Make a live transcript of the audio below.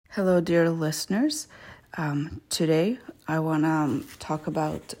Hello, dear listeners. Today, I want to talk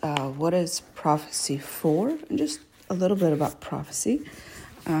about what is prophecy for, and just a little bit about prophecy.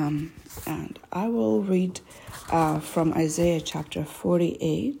 And I will read from Isaiah chapter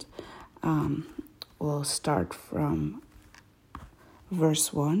 48. We'll start from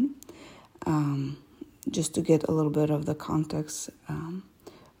verse 1, just to get a little bit of the context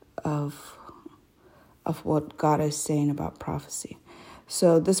of what God is saying about prophecy.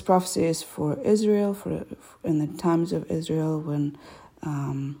 So this prophecy is for Israel, for in the times of Israel, when,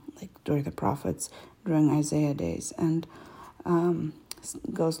 during the prophets, during Isaiah days, and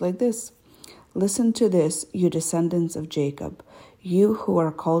goes like this: "Listen to this, you descendants of Jacob, you who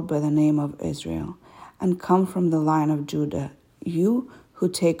are called by the name of Israel, and come from the line of Judah, you who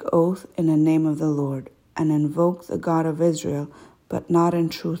take oath in the name of the Lord, and invoke the God of Israel, but not in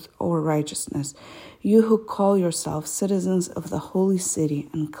truth or righteousness. You who call yourselves citizens of the holy city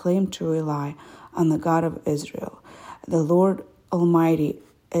and claim to rely on the God of Israel. The Lord Almighty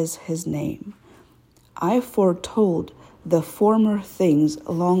is his name. I foretold the former things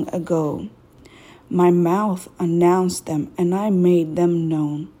long ago. My mouth announced them, and I made them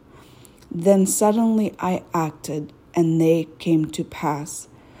known. Then suddenly I acted, and they came to pass.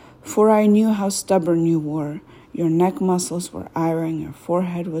 For I knew how stubborn you were. Your neck muscles were iron, your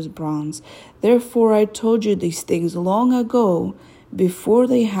forehead was bronze. Therefore I told you these things long ago. Before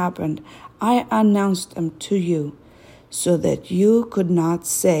they happened, I announced them to you, so that you could not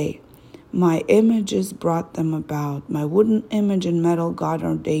say, 'My images brought them about. My wooden image and metal God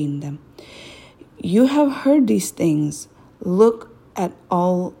ordained them.' You have heard these things. Look at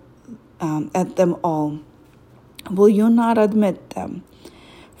them all. Will you not admit them?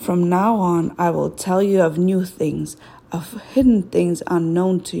 From now on, I will tell you of new things, of hidden things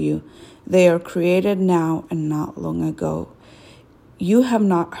unknown to you. They are created now and not long ago. You have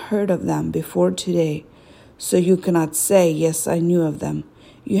not heard of them before today, so you cannot say, 'Yes, I knew of them.'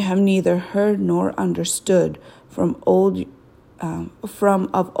 You have neither heard nor understood. From of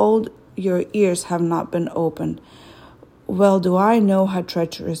old your ears have not been opened. Well do I know how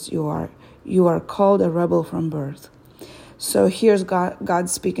treacherous you are. You are called a rebel from birth." So here's God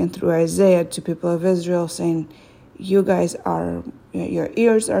speaking through Isaiah to people of Israel, saying, your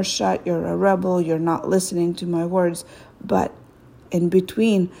ears are shut, you're a rebel, you're not listening to my words. But in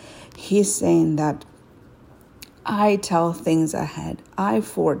between, he's saying that I tell things ahead. I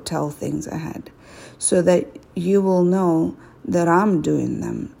foretell things ahead, so that you will know that I'm doing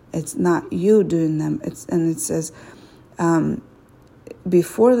them. It's not you doing them. It says, in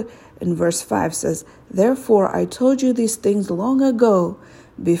verse 5 says, "Therefore I told you these things long ago.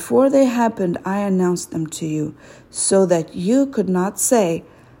 Before they happened, I announced them to you, so that you could not say,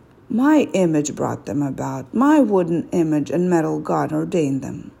 'My image brought them about. My wooden image and metal God ordained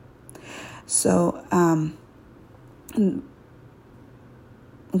them.'" So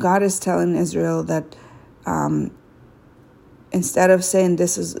God is telling Israel that instead of saying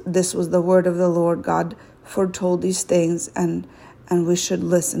this was the word of the Lord, God foretold these things, and we should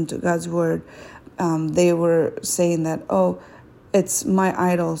listen to God's word. They were saying that, it's my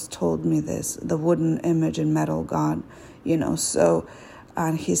idols told me this, the wooden image and metal God, So,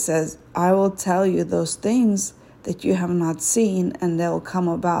 and he says, I will tell you those things that you have not seen, and they'll come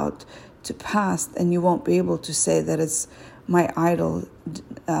about to pass, and you won't be able to say that it's my idol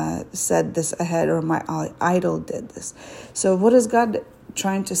said this ahead, or my idol did this. So what is God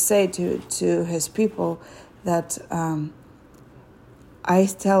trying to say to his people? That I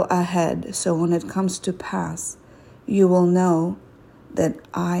tell ahead, so when it comes to pass, you will know that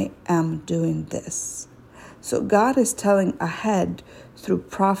I am doing this. So God is telling ahead through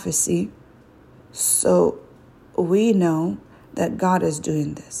prophecy, so we know that God is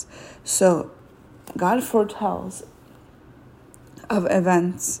doing this. So God foretells of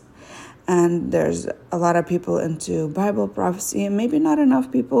events, and there's a lot of people into Bible prophecy, and maybe not enough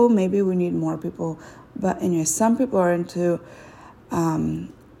people, maybe we need more people, but some people are into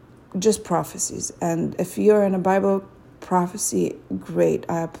just prophecies. And if you're in a Bible prophecy, great,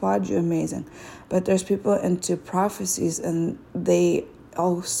 I applaud you, amazing. But there's people into prophecies, and they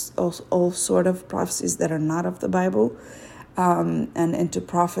all sort of prophecies that are not of the Bible, and into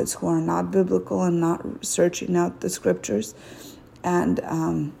prophets who are not biblical and not searching out the scriptures, and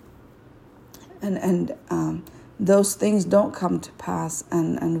those things don't come to pass,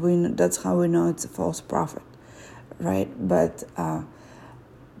 and that's how we know it's a false prophet, right? But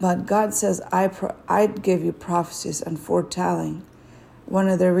God says, I give you prophecies and foretelling. One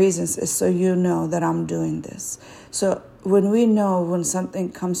of the reasons is so you know that I'm doing this. So when we know when something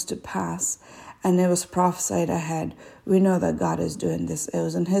comes to pass and it was prophesied ahead, we know that God is doing this. It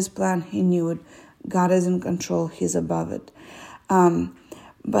was in his plan. He knew it. God is in control. He's above it.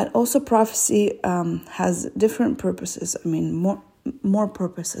 But also prophecy has different purposes. I mean, more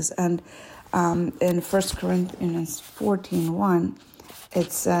purposes. And in 1 Corinthians 14:1,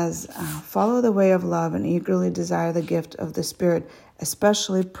 it says, follow the way of love and eagerly desire the gift of the Spirit,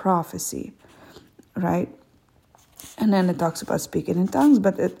 especially prophecy, right? And then it talks about speaking in tongues.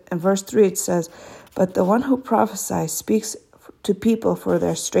 But in verse 3, it says, but the one who prophesies speaks to people for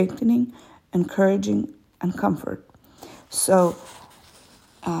their strengthening, encouraging, and comfort. So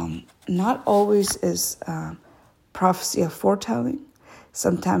not always is prophecy a foretelling.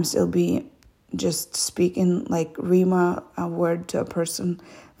 Sometimes it'll be just speaking like rhema, a word to a person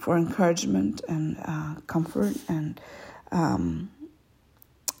for encouragement and comfort and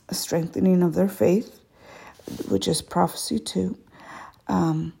a strengthening of their faith, which is prophecy too.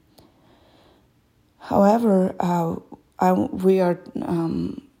 However,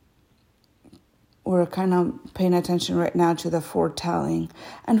 we're kind of paying attention right now to the foretelling.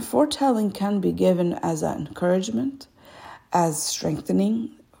 And foretelling can be given as an encouragement, as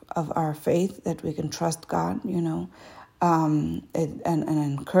strengthening of our faith, that we can trust God, and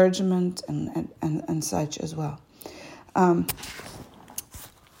encouragement and such as well.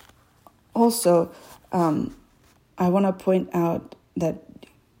 Also, I want to point out that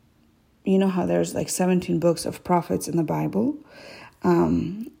you know how there's like 17 books of prophets in the Bible,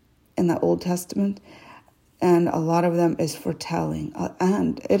 in the Old Testament, and a lot of them is foretelling,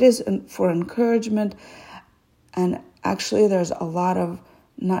 and it is for encouragement. And actually, there's a lot of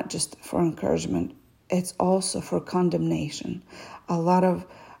not just for encouragement; it's also for condemnation. A lot of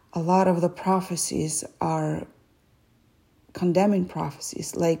the prophecies are condemning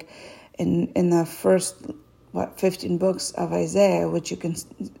prophecies, like in the first 15 books of Isaiah, which you can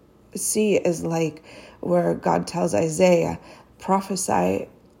see is like where God tells Isaiah, prophesy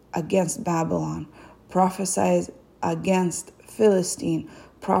against Babylon, prophesy against Philistine,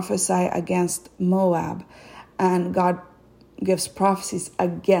 prophesy against Moab. And God gives prophecies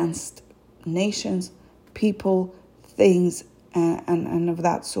against nations, people, things, and of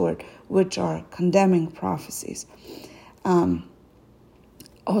that sort, which are condemning prophecies.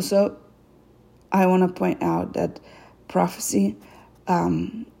 Also, I want to point out that prophecy,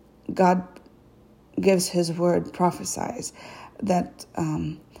 God gives his word, prophesies, that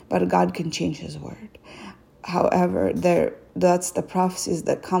but God can change his word. However, that's the prophecies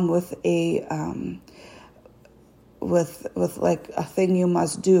that come with a with like a thing you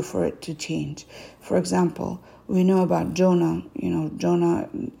must do for it to change. For example, we know about Jonah. Jonah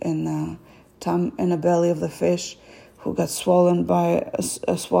in the belly of the fish, who got swallowed by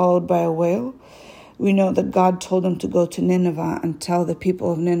a whale. We know that God told him to go to Nineveh and tell the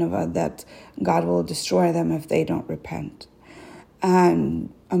people of Nineveh that God will destroy them if they don't repent. And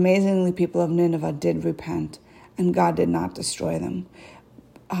amazingly, people of Nineveh did repent, and God did not destroy them.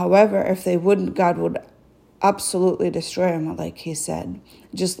 However, if they wouldn't, God would absolutely destroy them, like he said,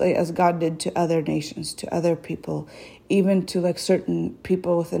 just like as God did to other nations, to other people, even to like certain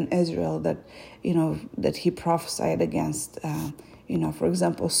people within Israel that, that he prophesied against, for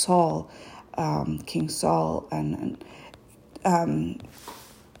example, Saul, King Saul, and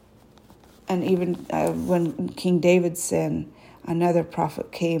even when King David sinned, another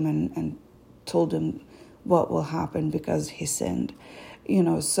prophet came and told him what will happen because he sinned.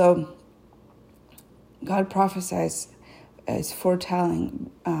 So God prophesies as foretelling,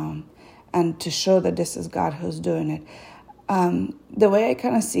 and to show that this is God who's doing it. The way I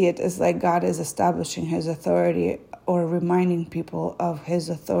kind of see it is like God is establishing his authority or reminding people of his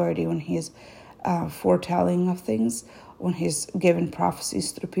authority when he's foretelling of things, when he's giving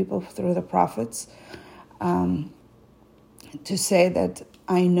prophecies through people, through the prophets, to say that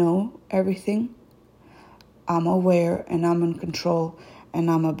I know everything, I'm aware, and I'm in control,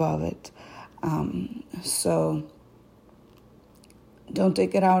 and I'm above it. So don't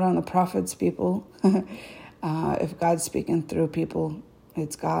take it out on the prophets, people. If God's speaking through people,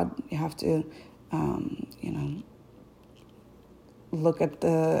 it's God. You have to, look at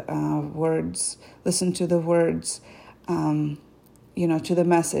the words, listen to the words, to the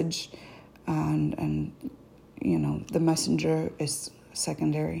message, and the messenger is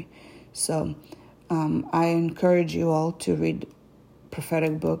secondary. So I encourage you all to read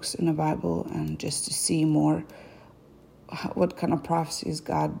prophetic books in the Bible and just to see more what kind of prophecies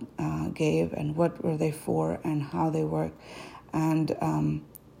God gave and what were they for and how they work. And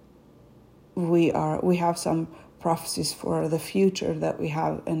we have some prophecies for the future that we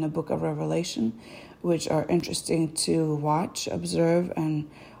have in the book of Revelation, which are interesting to watch, observe, and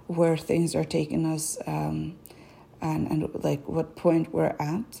where things are taking us and like what point we're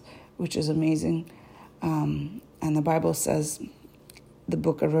at, which is amazing. And the Bible says, the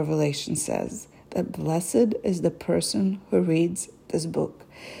book of Revelation says, that blessed is the person who reads this book.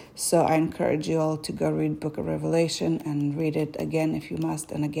 So I encourage you all to go read book of Revelation and read it again if you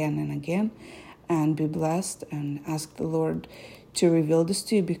must, and again, and be blessed and ask the Lord to reveal this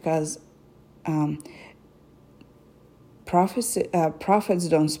to you, because prophets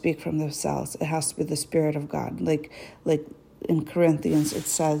don't speak from themselves. It has to be the Spirit of God. Like in Corinthians it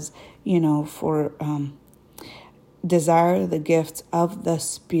says, for desire the gifts of the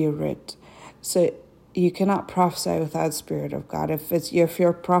Spirit. So you cannot prophesy without the Spirit of God. If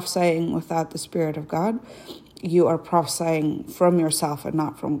you're prophesying without the Spirit of God, you are prophesying from yourself and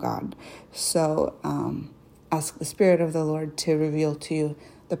not from God. So ask the Spirit of the Lord to reveal to you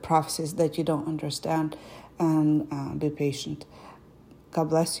the prophecies that you don't understand, and be patient. God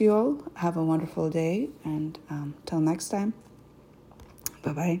bless you all. Have a wonderful day, and till next time.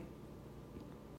 Bye-bye.